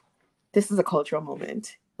like this is a cultural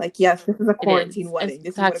moment. Like yes, this is a quarantine wedding.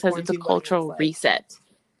 This is what a quarantine it's a cultural reset.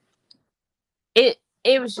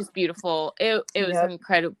 It was just beautiful. It was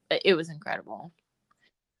incredible. It was incredible.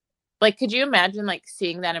 Like, could you imagine like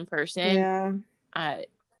seeing that in person? Yeah.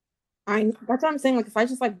 That's what I'm saying. Like, if I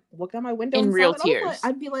just like looked out my window in and real saw tears,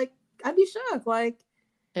 I'd be shook. Like,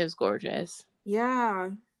 it was gorgeous. Yeah,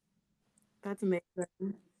 that's amazing.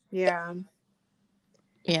 Yeah,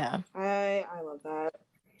 yeah. I love that.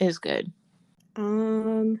 It was good.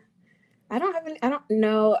 I don't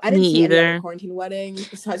know. I didn't Me see any other either. quarantine weddings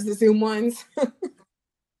besides the Zoom ones.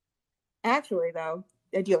 Actually, though,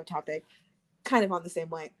 I do have a topic kind of on the same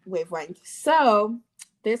wavelength. So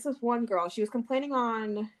there's this one girl. She was complaining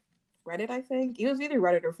on Reddit, I think. It was either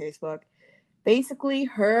Reddit or Facebook. Basically,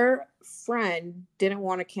 her friend didn't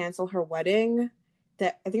want to cancel her wedding.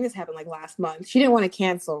 That I think this happened like last month. She didn't want to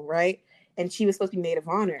cancel, right? And she was supposed to be maid of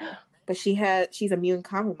honor, but she's immune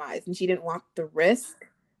compromised, and she didn't want the risk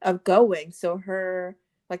of going. So her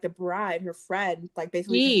like the bride, her friend, like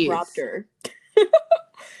basically just dropped Jeez. her.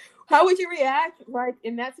 How would you react like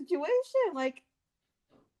in that situation? Like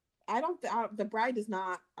the bride does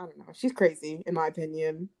not, I don't know. She's crazy in my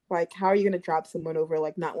opinion. Like, how are you going to drop someone over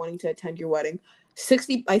like not wanting to attend your wedding?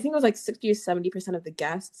 60, I think it was like 60 or 70% of the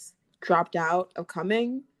guests dropped out of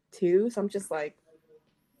coming too. So I'm just like,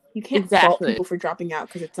 you can't fault Exactly. people for dropping out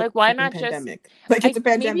because it's a Like, why freaking not just pandemic. Like, it's a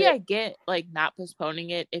maybe pandemic. I get like not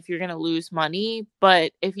postponing it if you're gonna lose money,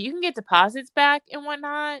 but if you can get deposits back and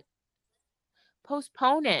whatnot,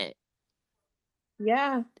 postpone it.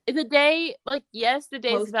 Yeah. The day, like, yes, the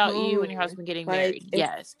day's about you and your Postpone. husband getting Like, married, it's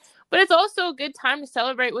yes, but it's also a good time to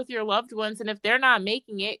celebrate with your loved ones. And if they're not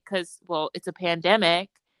making it because, well, it's a pandemic,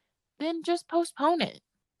 then just postpone it.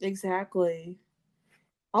 exactly.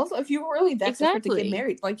 Also, if you were really that desperate to get Exactly.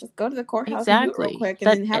 married, like just go to the courthouse and do it real Exactly. quick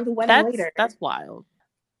and then have the wedding later. That's wild.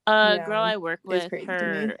 A girl Yeah. I work It's with, crazy to me.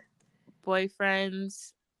 her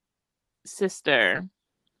boyfriend's sister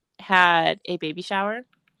had a baby shower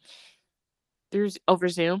over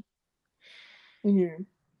Zoom. Mm-hmm.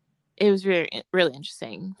 It was really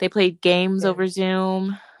interesting. They played games Yeah. over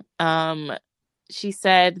Zoom. She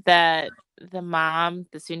said that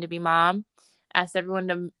the soon-to-be mom, asked everyone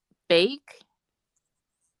to bake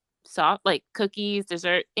soft, like cookies,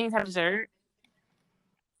 dessert, any type of dessert.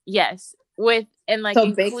 Yes, and like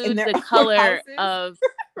So bake in include their the own color houses of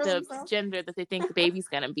for the themselves. gender that they think the baby's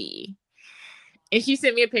gonna be. And she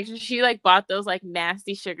sent me a picture. She like bought those like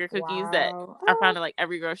nasty sugar cookies that Wow. are found at like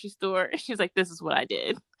every grocery store. She's like, "This is what I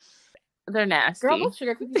did." They're Girl, nasty. those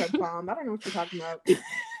sugar cookies are bomb. I don't know what you're talking about.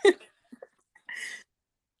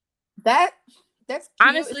 That's cute. It's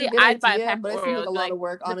Honestly, a good I'd buy a idea, pack but of it seems like Oreos. a Be lot like, of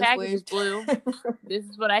work, the package honestly. is blue. This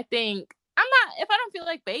is what I think. If I don't feel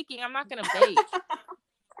like baking, I'm not gonna bake.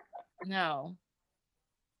 No.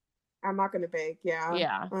 I'm not gonna bake. Yeah.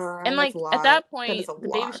 Yeah. And That's like a at lot. that That is point, a the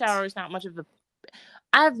baby lot. shower is not much of a.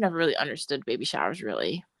 I've never really understood baby showers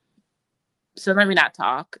really. So let me not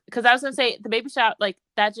talk, because I was gonna say the baby shower, like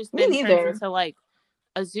that just Me then turns neither. into like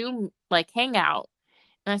a Zoom like hangout.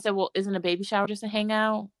 And I said, well, isn't a baby shower just a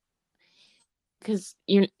hangout? Because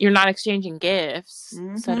you're not exchanging gifts, so I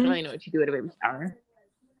don't Mm-hmm. really know what you do at a baby shower.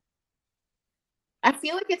 I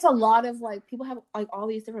feel like it's a lot of like people have like all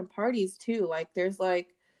these different parties too. Like there's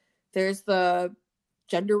the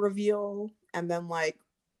gender reveal, and then like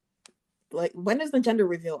when is the gender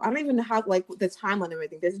reveal? I don't even know how like the timeline and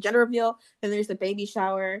everything. There's a gender reveal, then there's the baby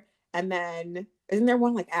shower, and then isn't there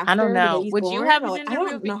one like I don't after the know. baby's Would you born? have Or a like I gender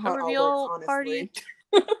don't know how it all works, reveal honestly. party?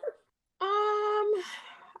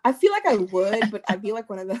 I feel like I would, but I'd be like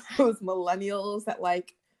one of those millennials that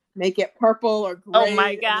like make it purple or Oh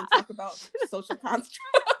my gray and god. then talk about social constructs.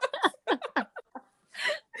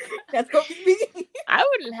 That's gonna be me. I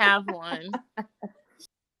wouldn't have one.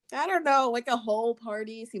 I don't know, like a whole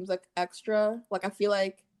party seems like extra. Like I feel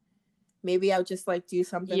like maybe I would just like do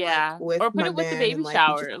something like Yeah. with Or put my it with the man and baby like we just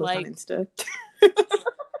shower. post on Like, Insta.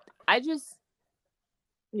 I just,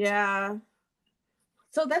 Yeah.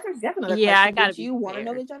 So that's another yeah, I question. gotta Would be you want to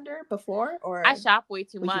know prepared. the gender before, I or shop way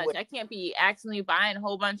too would you much. wait? I can't be accidentally buying a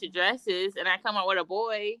whole bunch of dresses and I come out with a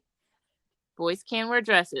boy. Boys can wear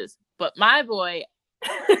dresses. But my boy,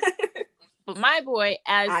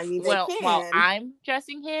 as I mean, they well, while can. I'm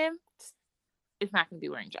dressing him, is not gonna be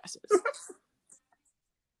wearing dresses.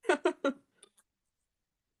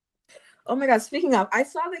 Oh my god! Speaking of, I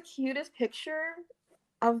saw the cutest picture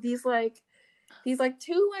of these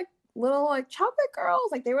two like little like chocolate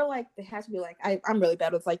girls. Like they had to be like I'm really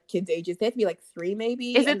bad with like kids' ages. They had to be like 3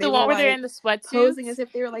 maybe, Is and it they the were one where they're in like the posing as sweatsuits?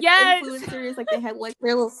 if they were like Yes. influencers. Like they had like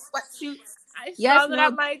their little sweatsuits. I Yes, saw that no,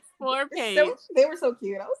 on my Explore so page. they were so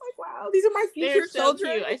cute. I was like, wow, these are my They're future so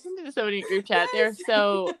children. cute. I sent it to somebody in group chat. They're Yes.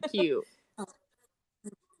 so cute.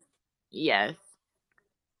 Yes.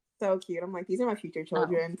 So cute. I'm like, these are my future Oh.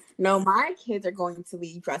 children. No, my kids are going to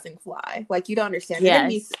be dressing fly. Like, you don't understand. They're gonna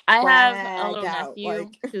be Yes. I have a swagged little out. nephew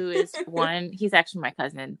Like, who is 1. He's actually my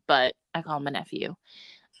cousin, but I call him a nephew.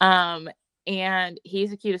 And he's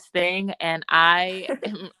the cutest thing. And I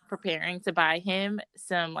am preparing to buy him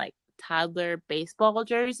some like toddler baseball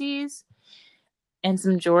jerseys and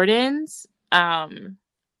some Jordans.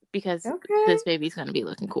 Because okay. this baby's gonna be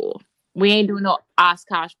looking cool. We ain't doing no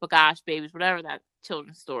Oshkosh Bagosh babies, whatever that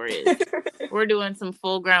children's store is. We're doing some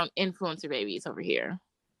full-grown influencer babies over here.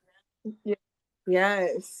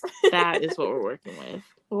 Yes. That is what we're working with.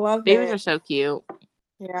 Love Babies it. are so cute.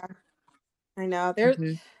 Yeah, I know.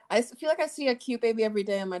 I feel like I see a cute baby every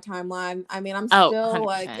day on my timeline. I mean, I'm still 100%.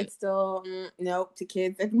 like, it's still nope to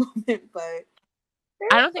kids at the moment, but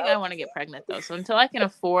I don't think I want to get pregnant though. So until I can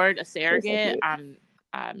afford a surrogate, so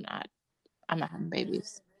I'm not having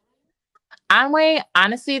babies. Anyway,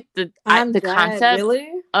 honestly, the concept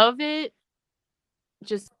really? of it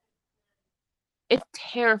just, it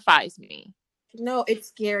terrifies me. No, it's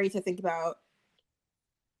scary to think about.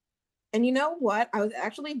 And you know what? I was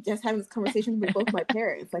actually just having this conversation with both my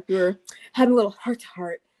parents. Like, we were having a little heart to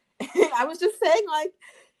heart. And I was just saying, like,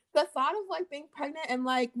 the thought of like being pregnant and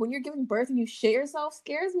like when you're giving birth and you shit yourself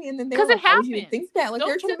scares me. And then they're like, it happens. Oh, you think that? Like, don't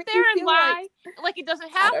they're trying sit to make there me and feel lie like it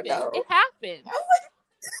doesn't happen. It happens.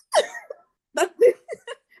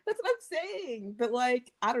 That's what I'm saying. But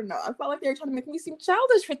like, I don't know. I felt like they were trying to make me seem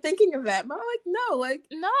childish for thinking of that. But I'm like, no, like,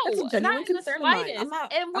 no, that's a genuine not in the concern of mine. slightest.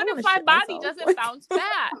 Not, and what if my body doesn't bounce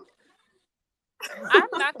back? I'm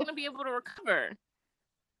not going to be able to recover.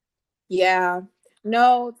 Yeah.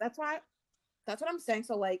 No, that's what I'm saying.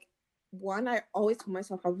 So like, one, I always told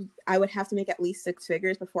myself I would have to make at least 6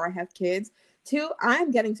 figures before I have kids. 2,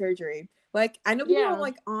 I'm getting surgery. Like, I know people are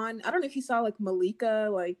like on, I don't know if you saw like Malika,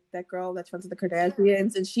 like that girl that's friends with the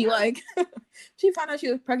Kardashians, and she like she found out she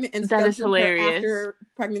was pregnant and that is scheduled her after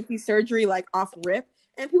pregnancy surgery like off rip,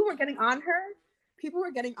 and people were getting on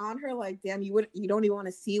her. Like, damn, you don't even want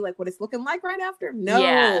to see like what it's looking like right after.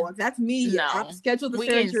 No, that's me. No. I'm scheduled the we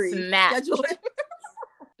surgery. Schedule it.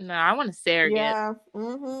 No, I want a surrogate. Yeah.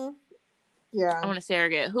 Yeah. I want a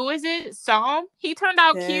surrogate. Who is it? Psalm? He turned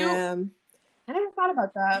out cute. I never thought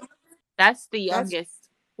about that. That's the youngest.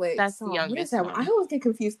 That's the youngest. What is that one? I always get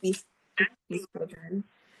confused these children.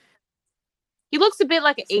 He looks a bit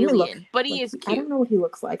like an alien, but he is cute. I don't know what he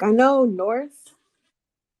looks like. I know North.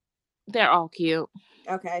 They're all cute.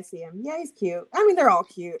 Okay, I see him. Yeah, he's cute. I mean, they're all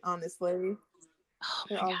cute, honestly. Oh,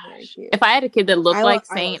 they're all very cute. If I had a kid that looked like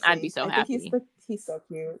Saint, I'd be so happy. He's so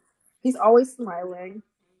cute. He's always smiling.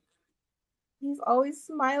 He always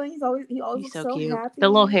looks so cute. Happy. The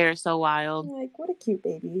little hair is so wild. Like, what a cute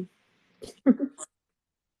baby.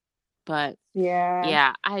 But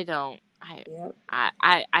yeah, I don't.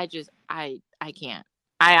 I just can't.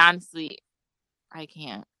 I honestly, I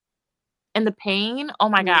can't. And the pain, oh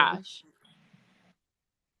my gosh.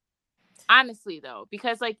 Honestly though,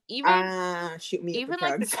 because like even like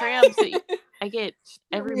the cramps that I get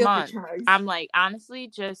every month, I'm like, honestly,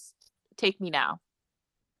 just take me now.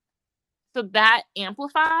 So that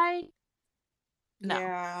amplified? No.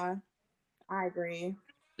 Yeah, I agree.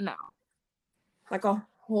 No. Like a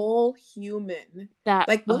whole human.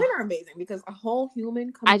 Like, women are amazing because a whole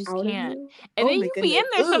human comes out of you. And then you be in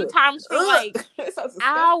there sometimes for like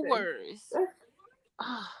hours.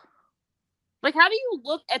 Like, how do you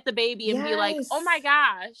look at the baby and be like, oh my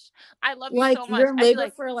gosh, I love you so much? You're in labor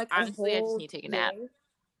like, for like honestly, I just need to take a nap.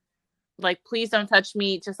 Like, please don't touch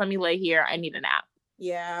me. Just let me lay here. I need a nap.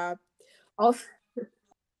 Yeah. Also,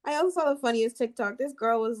 I also saw the funniest TikTok. This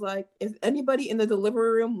girl was like, if anybody in the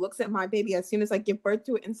delivery room looks at my baby as soon as I give birth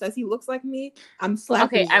to it and says he looks like me, I'm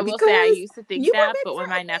slapping Okay, I will say I used to think that, but when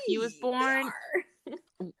my nephew was born,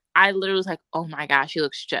 I literally was like, oh my gosh, he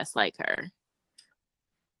looks just like her.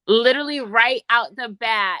 Literally right out the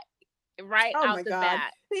bat. Right out the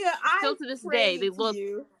bat. Yeah, still to this day, they look.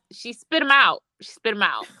 She spit him out.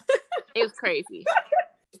 It was crazy.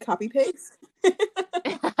 Copy paste.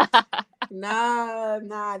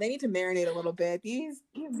 Nah. They need to marinate a little bit. These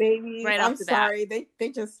babies. I'm sorry. They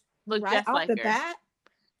just look right just off like the her. bat.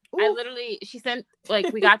 She sent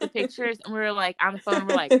like, we got the pictures and we were like on the phone.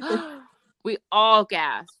 We're like, we all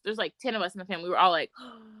gasped. There's like 10 of us in the family. We were all like,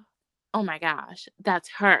 oh my gosh, that's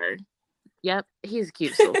her. Yep, he's the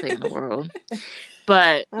cutest little thing in the world.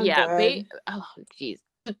 But oh jeez,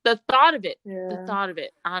 the thought of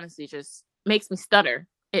it, honestly, just makes me stutter.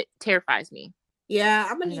 It terrifies me. Yeah,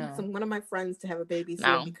 I'm gonna need one of my friends to have a baby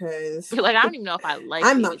soon because like, I don't even know if I like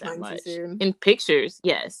I'm babies not that much. Soon. In pictures,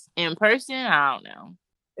 yes. In person, I don't know.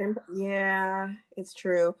 Yeah, it's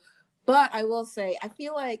true. But I will say, I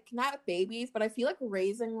feel like not babies, but I feel like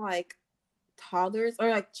raising like toddlers or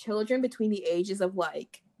like children between the ages of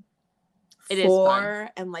like 4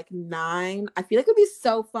 and like 9. I feel like it would be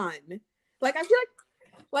so fun. Like, I feel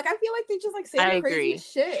like they just like say crazy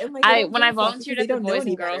shit. And like, when I volunteered at the Boys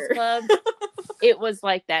and Girls Club, it was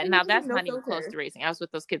like that. Now that's not even close to raising. I was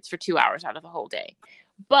with those kids for 2 hours out of the whole day.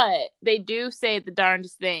 But they do say the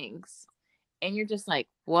darndest things. And you're just like,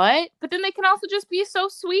 what? But then they can also just be so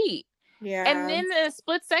sweet. Yeah. And then in a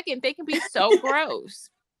split second, they can be so gross.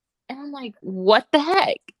 And I'm like, what the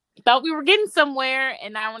heck? Thought we were getting somewhere,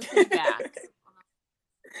 and now I want to take it back.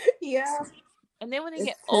 Yeah. And then when they It's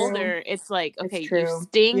get true. older, it's like, It's okay, true. you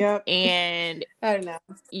stink, Yep. and I don't know.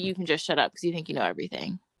 you can just shut up because you think you know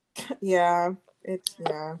everything. Yeah. It's,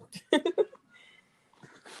 yeah.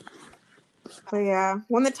 But yeah,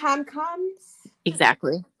 when the time comes,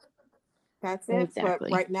 Exactly. that's it. Exactly.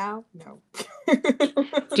 But right now, no.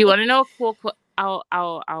 Do you want to know a cool quote?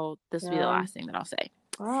 This will be the last thing that I'll say.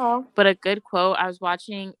 Wow. But a good quote, I was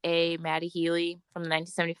watching a Matty Healy from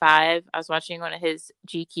 1975. I was watching one of his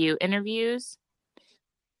GQ interviews,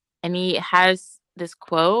 and he has this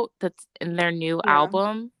quote that's in their new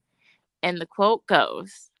album. And the quote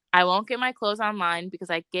goes, I won't get my clothes online because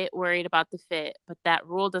I get worried about the fit, but that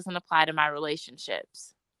rule doesn't apply to my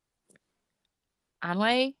relationships.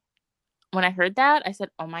 Anyway, when I heard that, I said,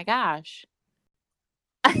 oh my gosh.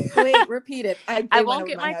 Wait, repeat it. I won't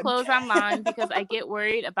get my clothes online because I get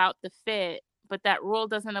worried about the fit, but that rule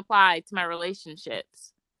doesn't apply to my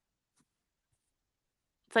relationships.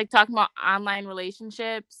 It's like talking about online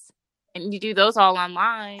relationships, and you do those all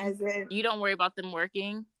online. You don't worry about them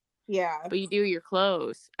working. Yeah. But you do your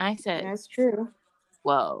clothes. I said, that's true.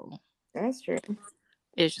 Whoa. That's true.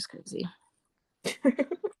 It's just crazy.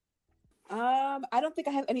 I don't think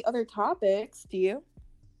I have any other topics. Do you?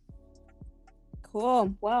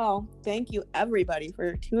 Cool. Well, thank you everybody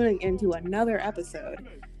for tuning into another episode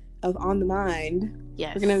of On the Mind.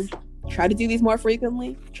 Yes. We're going to try to do these more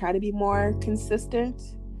frequently, try to be more consistent,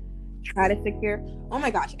 try to secure. Oh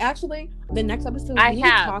my gosh. Actually, the next episode we need to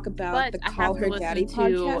talk about the Call Her Daddy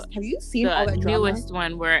podcast. Have you seen all that drama? The newest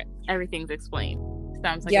one where everything's explained.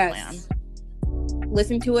 Sounds like a plan.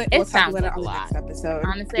 Listen to it. It sounds like a lot. Next episode.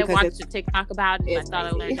 Honestly, I watched a TikTok about it and I thought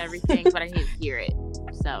I learned everything, but I didn't hear it.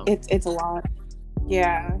 So it's a lot.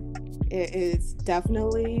 Yeah, it is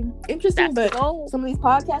definitely interesting. But some of these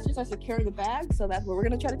podcasters are securing the bag, so that's what we're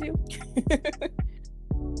gonna try to do.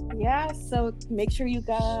 Yeah, so make sure you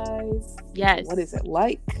guys. Yes. What is it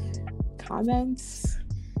like? Comments.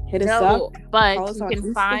 Hit us up. But Follow us you on can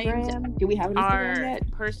Instagram. find Do we have an Instagram our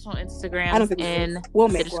yet? personal Instagram in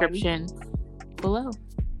the description below.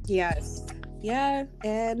 Yes. Yeah,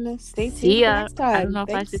 and stay tuned see ya. for next time. I don't know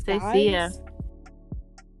if I should say see ya.